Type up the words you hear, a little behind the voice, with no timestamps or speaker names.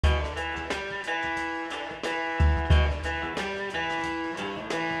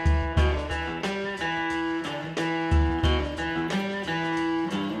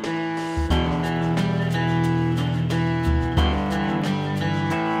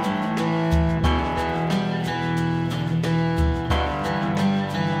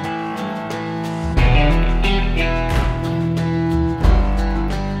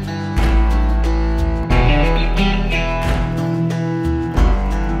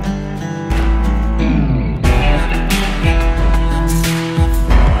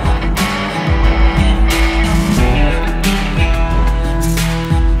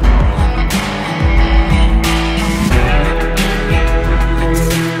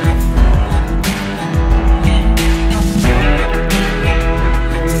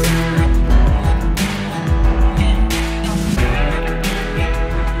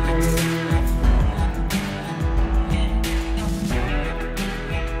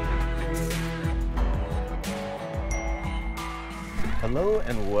Hello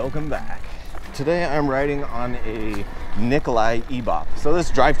and welcome back. Today I'm riding on a Nicolai EBOXX. So this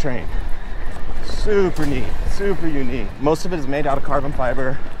drivetrain, super neat, super unique. Most of it is made out of carbon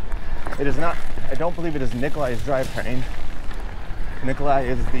fiber. It is not, I don't believe it is Nicolai's drivetrain. Nicolai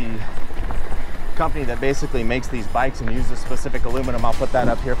is the company that basically makes these bikes and uses specific aluminum. I'll put that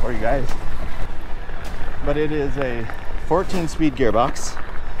up here for you guys. But it is a 14-speed gearbox.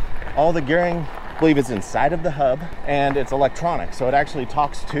 All the gearing, I believe, is inside of the hub, and it's electronic, so it actually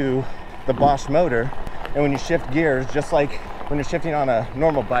talks to the Bosch motor. And when you shift gears, just like when you're shifting on a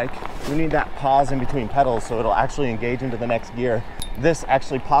normal bike, you need that pause in between pedals so it'll actually engage into the next gear. This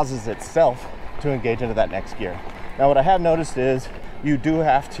actually pauses itself to engage into that next gear. Now what I have noticed is you do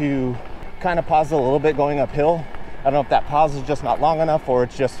have to kind of pause a little bit going uphill. I don't know if that pause is just not long enough, or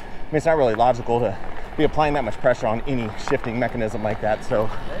it's just, I mean, it's not really logical to be applying that much pressure on any shifting mechanism like that. So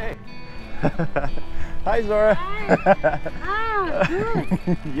hey. Hi Zora. Hi. Ah,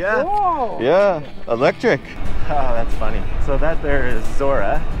 good. Yeah. Whoa. Yeah, electric. Oh, that's funny. So that there is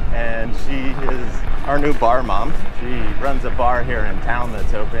Zora, and she is our new bar mom. She runs a bar here in town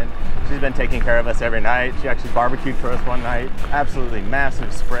that's open. She's been taking care of us every night. She actually barbecued for us one night. Absolutely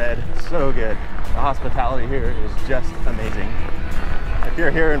massive spread, so good. The hospitality here is just amazing. If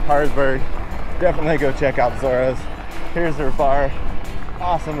you're here in Parsberg, definitely go check out Zora's. Here's her bar.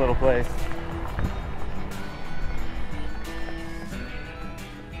 Awesome little place.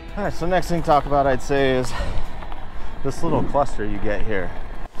 All right, so next thing to talk about, I'd say, is this little cluster you get here.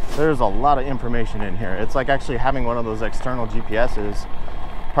 There's a lot of information in here. It's like actually having one of those external GPSs.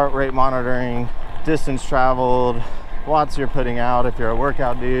 Heart rate monitoring, distance traveled, watts you're putting out if you're a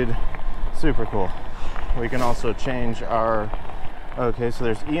workout dude. Super cool. We can also change our, okay, so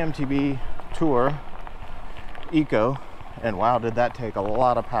there's eMTB, Tour, Eco, and wow, did that take a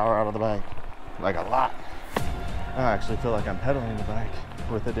lot of power out of the bike. Like a lot. I actually feel like I'm pedaling the bike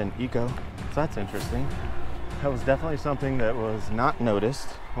with it in Eco, so that's interesting. That was definitely something that was not noticed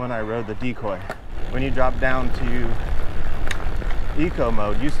when I rode the Decoy. When you drop down to Eco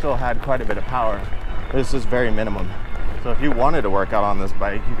mode, you still had quite a bit of power. This is very minimum. So if you wanted to work out on this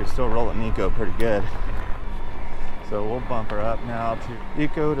bike, you could still roll it in Eco pretty good. So we'll bump her up now to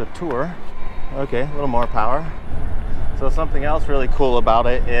Eco to Tour. Okay, a little more power. So something else really cool about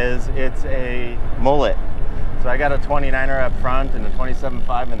it is it's a mullet. So I got a 29er up front and a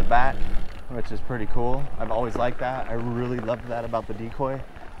 27.5 in the back, which is pretty cool. I've always liked that. I really loved that about the Decoy.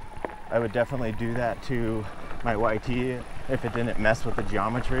 I would definitely do that to my YT if it didn't mess with the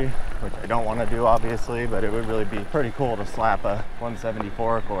geometry, which I don't want to do obviously, but it would really be pretty cool to slap a 170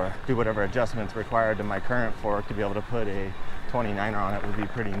 fork or do whatever adjustments required to my current fork to be able to put a 29er on it would be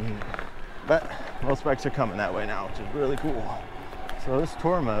pretty neat. But most bikes are coming that way now, which is really cool. So this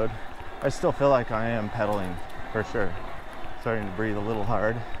tour mode, I still feel like I am pedaling for sure. Starting to breathe a little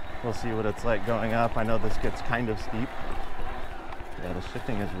hard. We'll see what it's like going up. I know this gets kind of steep. Yeah, the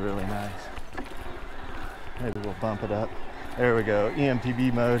shifting is really nice. Maybe we'll bump it up. There we go,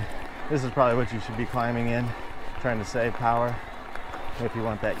 eMTB mode. This is probably what you should be climbing in, trying to save power if you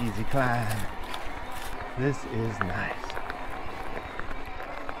want that easy climb. This is nice.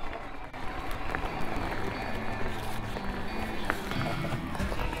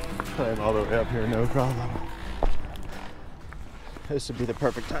 Climb all the way up here, no problem. This would be the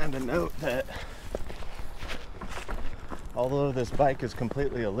perfect time to note that although this bike is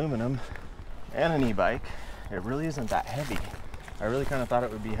completely aluminum and an e-bike, it really isn't that heavy. I really kind of thought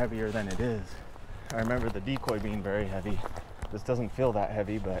it would be heavier than it is. I remember the Decoy being very heavy. This doesn't feel that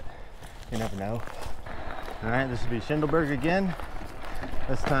heavy, but you never know. All right, this will be Schindelberg again.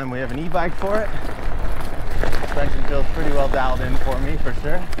 This time we have an e-bike for it. Suspension feels pretty well dialed in for me, for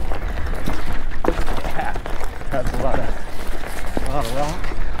sure. Yeah, that's a lot of rock,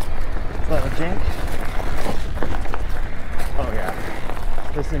 a lot of jink. Oh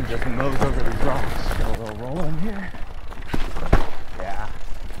yeah, this thing just mows over these rocks. Get a little roll in here. Yeah,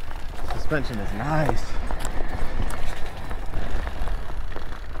 suspension is nice.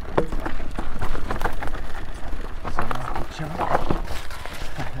 Some rocky chunk.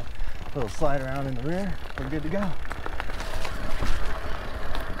 Little slide around in the rear. We're good to go.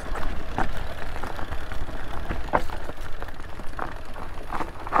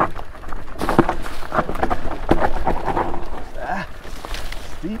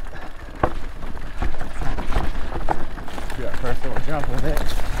 Steep. Do that first little jump with it.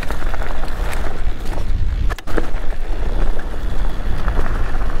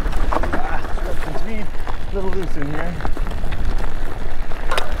 Got some speed, a little loose in here.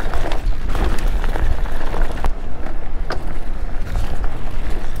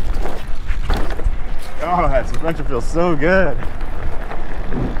 Oh, that suspension feels so good.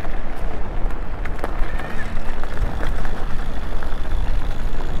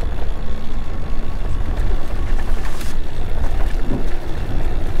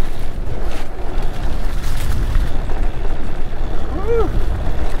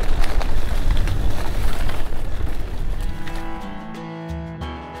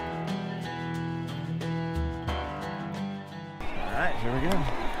 Here we go.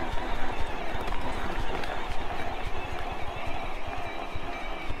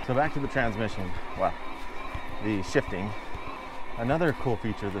 So back to the transmission. Well, the shifting. Another cool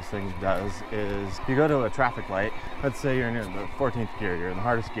feature this thing does is if you go to a traffic light, let's say you're in the 14th gear, you're in the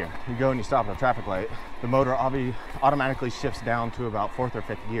hardest gear. You go and you stop at a traffic light, the motor automatically shifts down to about 4th or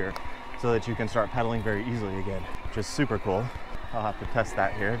 5th gear so that you can start pedaling very easily again, which is super cool. I'll have to test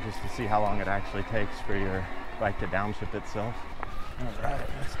that here just to see how long it actually takes for your bike to downshift itself. All right,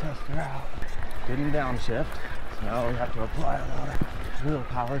 let's test her out. Didn't downshift, so now we have to apply a lot of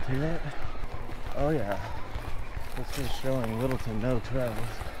willpower to it. Oh yeah, this is showing little to no trails,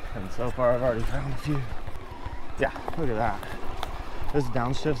 and so far I've already found a few. Yeah, look at that. This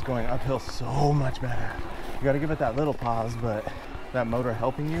downshift's going uphill so much better. You gotta give it that little pause, but that motor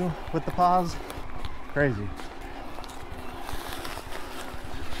helping you with the pause, crazy.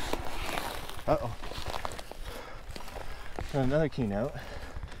 Uh-oh. And another keynote,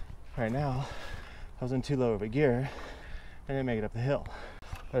 right now, I was in too low of a gear, I didn't make it up the hill.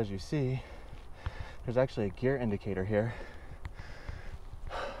 But as you see, there's actually a gear indicator here,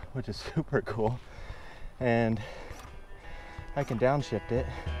 which is super cool. And I can downshift it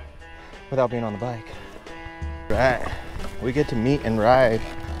without being on the bike. Right, we get to meet and ride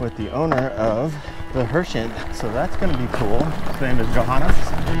with the owner of the Hirschen, so that's gonna be cool. His name is Johannas.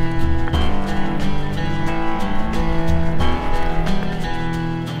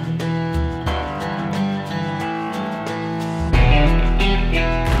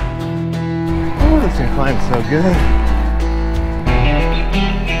 This thing climbs so good.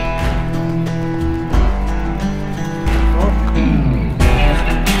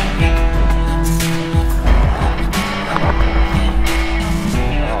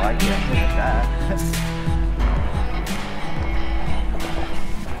 Oh, I can't look at that.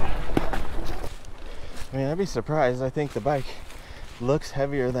 I mean, I'd be surprised. I think the bike looks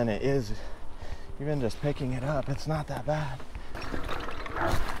heavier than it is. Even just picking it up, it's not that bad.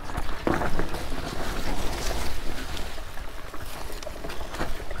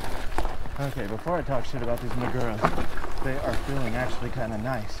 Okay, before I talk shit about these Maguras, they are feeling actually kind of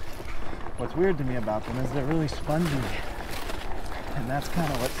nice. What's weird to me about them is they're really spongy. And that's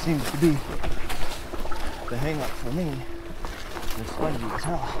kind of what seems to be the hang up for me. They're spongy as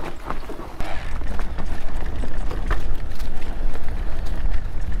hell.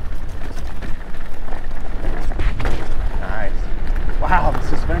 Nice. Wow, the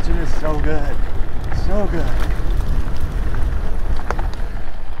suspension is so good. So good.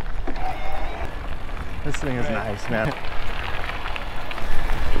 This thing is nice, man. Nice.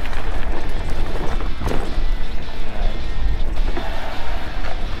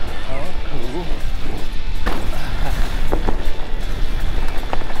 Oh, cool.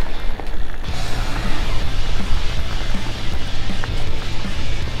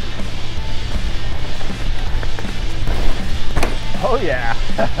 Oh yeah.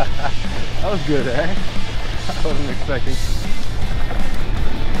 That was good, eh? I wasn't expecting.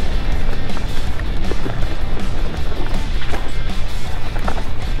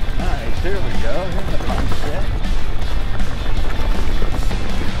 Here we go, here's the fun shit.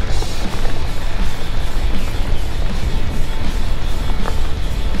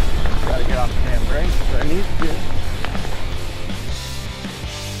 Gotta get off the damn brakes, but I need to.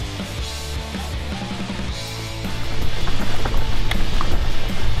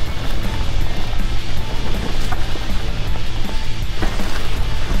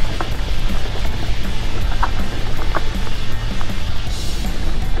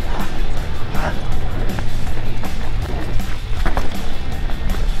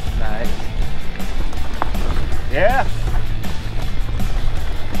 Yeah.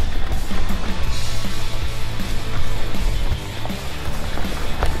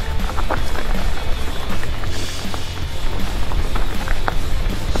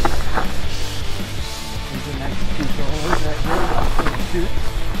 There's a nice controller right here. Shoot.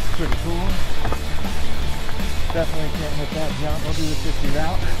 Pretty cool. Definitely can't hit that jump. I'll do the 50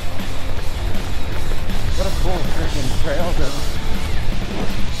 route. What a cool freaking trail though.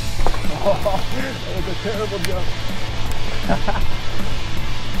 Oh, that was a terrible jump.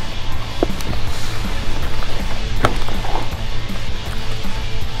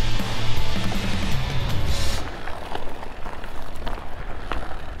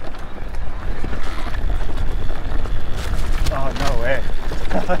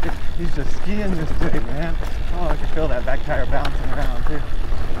 ski in this thing, man. Oh, I can feel that back tire bouncing around too.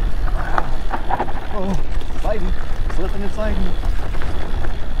 Wow. Oh, sliding, slipping and sliding.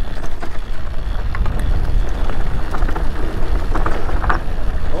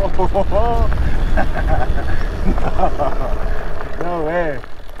 Oh, no, no way.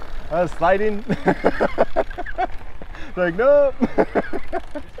 I was sliding. Like, nope.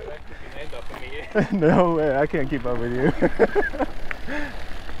 No way, I can't keep up with you.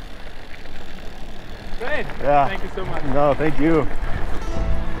 Great. Yeah. Thank you so much. No, thank you.